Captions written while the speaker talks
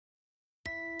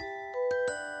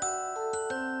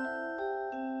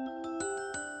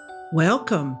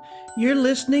Welcome. You're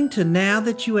listening to Now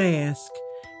That You Ask,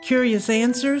 curious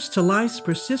answers to life's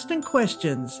persistent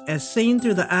questions as seen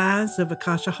through the eyes of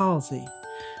Akasha Halsey.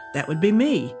 That would be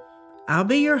me. I'll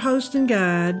be your host and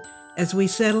guide as we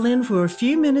settle in for a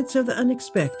few minutes of the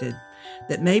unexpected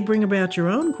that may bring about your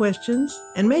own questions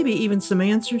and maybe even some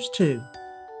answers too.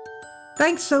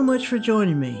 Thanks so much for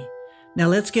joining me. Now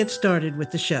let's get started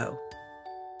with the show.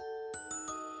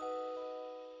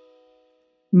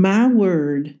 My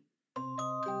word.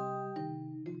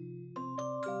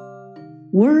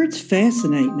 Words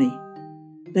fascinate me.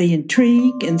 They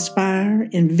intrigue, inspire,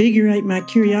 invigorate my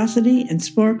curiosity, and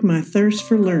spark my thirst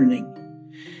for learning.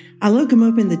 I look them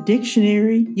up in the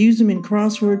dictionary, use them in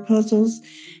crossword puzzles,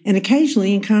 and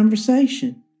occasionally in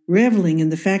conversation, reveling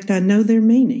in the fact I know their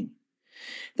meaning.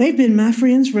 They've been my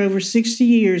friends for over 60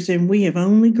 years, and we have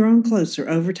only grown closer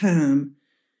over time.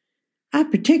 I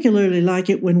particularly like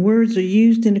it when words are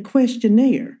used in a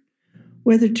questionnaire,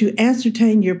 whether to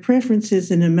ascertain your preferences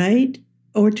in a mate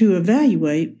or to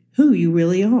evaluate who you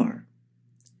really are.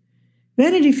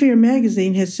 Vanity Fair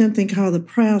magazine has something called the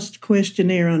Proust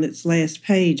questionnaire on its last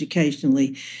page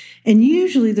occasionally, and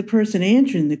usually the person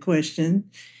answering the question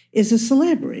is a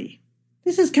celebrity.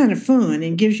 This is kind of fun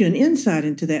and gives you an insight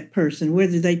into that person,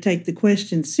 whether they take the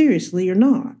question seriously or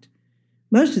not.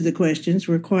 Most of the questions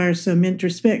require some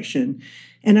introspection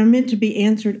and are meant to be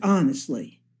answered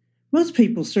honestly. Most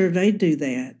people surveyed do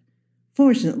that.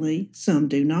 Fortunately, some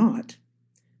do not.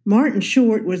 Martin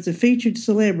Short was the featured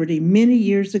celebrity many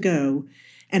years ago,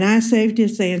 and I saved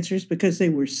his answers because they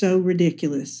were so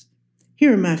ridiculous.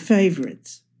 Here are my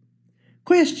favorites.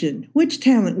 Question: which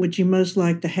talent would you most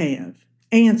like to have?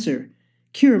 Answer: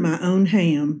 cure my own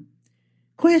ham.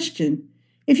 Question: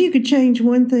 if you could change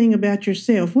one thing about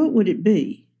yourself, what would it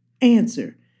be?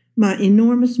 Answer: my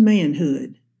enormous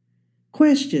manhood.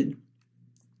 Question: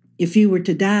 if you were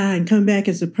to die and come back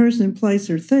as a person, place,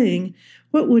 or thing,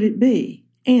 what would it be?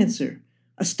 Answer: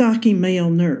 a stocky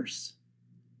male nurse.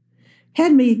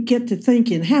 Had me get to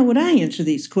thinking, how would I answer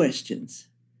these questions?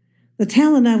 The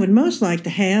talent I would most like to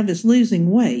have is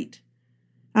losing weight.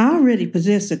 I already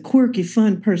possess a quirky,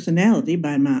 fun personality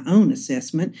by my own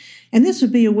assessment, and this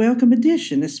would be a welcome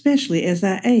addition, especially as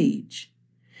I age.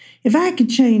 If I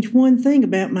could change one thing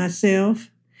about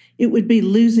myself, it would be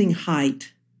losing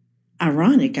height.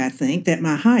 Ironic, I think, that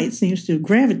my height seems to have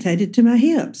gravitated to my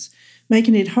hips,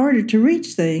 making it harder to reach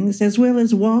things as well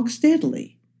as walk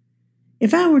steadily.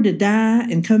 If I were to die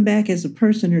and come back as a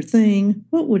person or thing,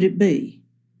 what would it be?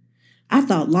 I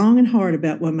thought long and hard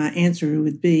about what my answer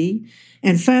would be,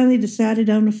 and finally decided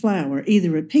on a flower,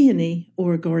 either a peony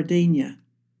or a gardenia.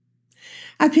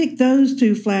 I picked those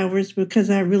two flowers because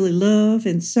I really love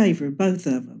and savor both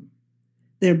of them.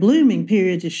 Their blooming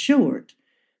period is short,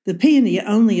 the peony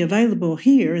only available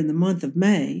here in the month of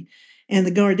May, and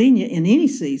the gardenia in any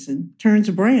season turns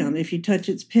brown if you touch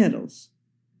its petals.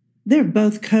 They're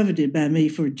both coveted by me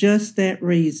for just that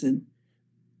reason.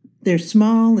 They're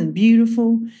small and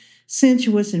beautiful,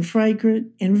 sensuous and fragrant,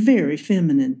 and very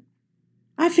feminine.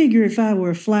 I figure if I were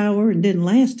a flower and didn't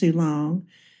last too long,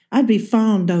 I'd be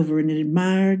fawned over and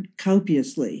admired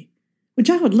copiously, which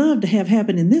I would love to have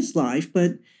happen in this life,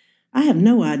 but I have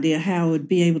no idea how I would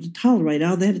be able to tolerate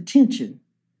all that attention.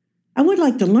 I would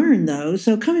like to learn, though,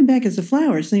 so coming back as a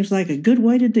flower seems like a good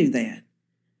way to do that.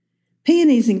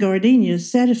 Peonies and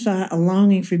gardenias satisfy a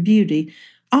longing for beauty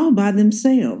all by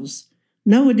themselves.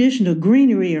 No additional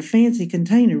greenery or fancy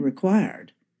container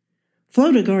required.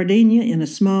 Float a gardenia in a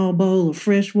small bowl of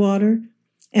fresh water,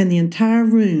 and the entire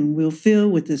room will fill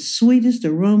with the sweetest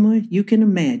aroma you can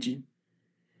imagine.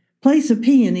 Place a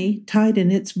peony tight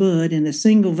in its bud in a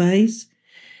single vase,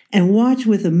 and watch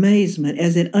with amazement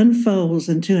as it unfolds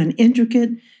into an intricate,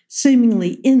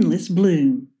 seemingly endless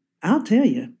bloom. I'll tell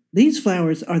you, these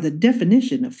flowers are the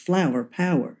definition of flower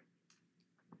power.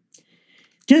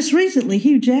 Just recently,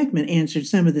 Hugh Jackman answered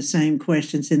some of the same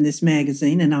questions in this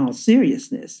magazine in all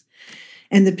seriousness,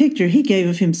 and the picture he gave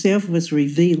of himself was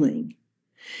revealing.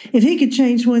 If he could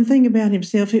change one thing about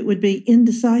himself, it would be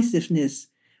indecisiveness,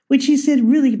 which he said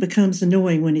really becomes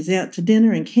annoying when he's out to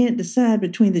dinner and can't decide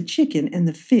between the chicken and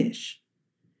the fish.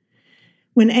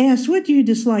 When asked, what do you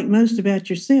dislike most about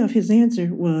yourself, his answer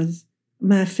was,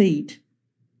 my feet.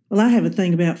 Well, I have a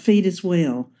thing about feet as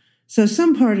well, so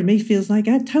some part of me feels like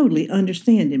I totally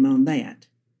understand him on that.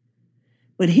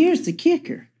 But here's the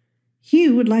kicker.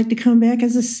 Hugh would like to come back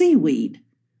as a seaweed,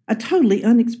 a totally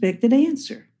unexpected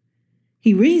answer.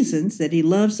 He reasons that he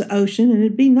loves the ocean and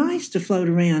it'd be nice to float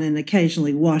around and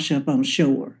occasionally wash up on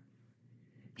shore.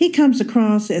 He comes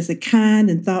across as a kind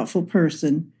and thoughtful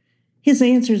person. His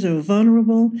answers are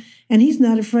vulnerable, and he's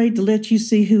not afraid to let you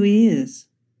see who he is.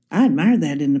 I admire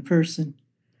that in a person.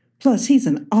 Plus, he's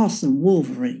an awesome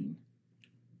Wolverine.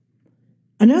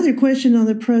 Another question on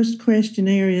the Proust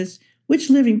questionnaire is, which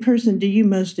living person do you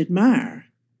most admire?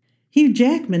 Hugh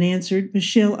Jackman answered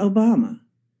Michelle Obama.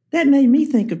 That made me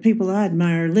think of people I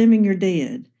admire, living or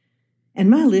dead. And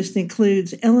my list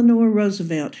includes Eleanor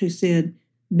Roosevelt, who said,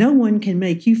 "No one can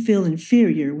make you feel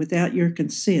inferior without your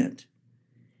consent."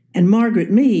 And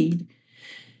Margaret Mead,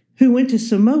 who went to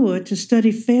Samoa to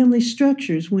study family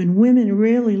structures when women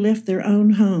rarely left their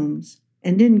own homes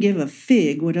and didn't give a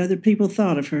fig what other people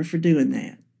thought of her for doing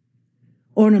that.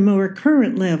 On a more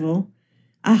current level,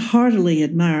 I heartily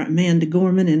admire Amanda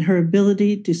Gorman and her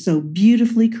ability to so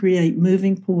beautifully create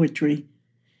moving poetry,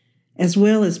 as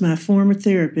well as my former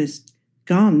therapist,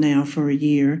 gone now for a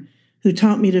year, who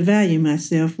taught me to value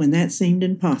myself when that seemed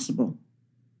impossible.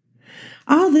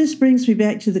 All this brings me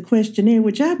back to the questionnaire,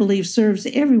 which I believe serves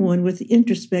everyone with the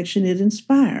introspection it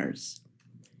inspires.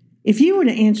 If you were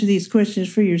to answer these questions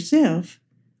for yourself,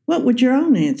 what would your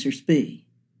own answers be?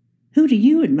 Who do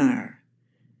you admire?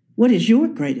 What is your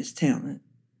greatest talent?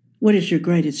 What is your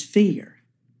greatest fear?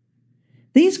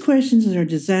 These questions are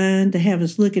designed to have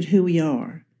us look at who we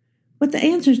are, but the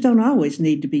answers don't always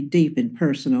need to be deep and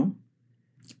personal.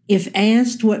 If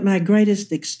asked what my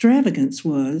greatest extravagance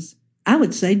was, I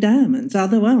would say diamonds,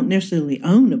 although I don't necessarily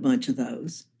own a bunch of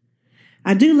those.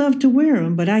 I do love to wear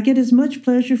them, but I get as much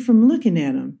pleasure from looking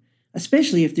at them,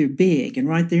 especially if they're big and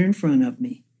right there in front of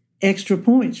me. Extra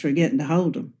points for getting to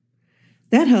hold them.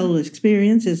 That whole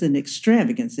experience is an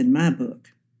extravagance in my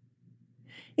book.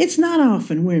 It's not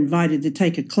often we're invited to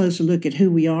take a closer look at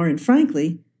who we are, and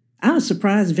frankly, I was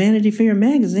surprised Vanity Fair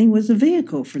magazine was a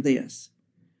vehicle for this.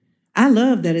 I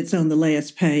love that it's on the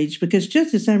last page because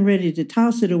just as I'm ready to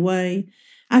toss it away,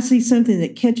 I see something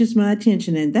that catches my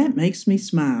attention and that makes me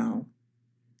smile.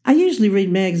 I usually read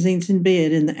magazines in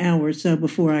bed in the hour or so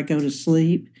before I go to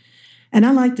sleep, and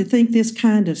I like to think this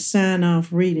kind of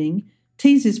sign-off reading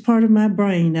teases part of my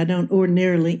brain I don't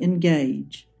ordinarily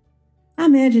engage. I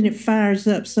imagine it fires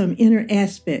up some inner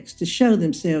aspects to show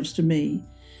themselves to me,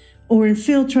 or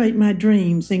infiltrate my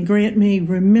dreams and grant me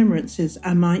remembrances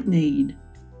I might need.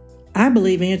 I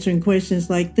believe answering questions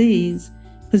like these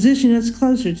position us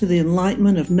closer to the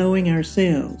enlightenment of knowing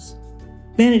ourselves.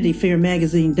 Vanity Fair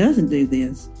magazine doesn't do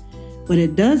this, but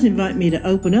it does invite me to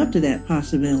open up to that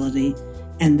possibility,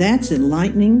 and that's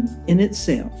enlightening in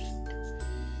itself.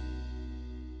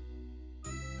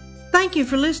 Thank you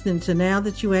for listening to Now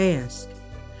That You Ask.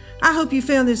 I hope you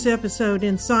found this episode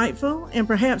insightful and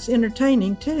perhaps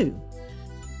entertaining too.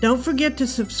 Don't forget to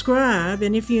subscribe,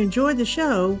 and if you enjoyed the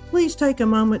show, please take a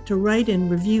moment to rate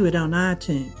and review it on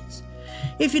iTunes.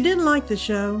 If you didn't like the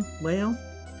show, well,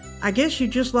 I guess you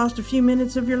just lost a few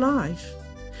minutes of your life.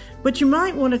 But you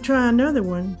might want to try another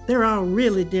one. They're all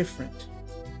really different.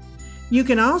 You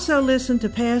can also listen to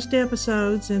past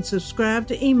episodes and subscribe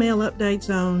to email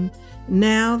updates on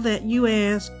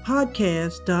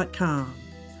nowthatyouaskpodcast.com.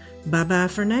 Bye-bye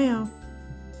for now.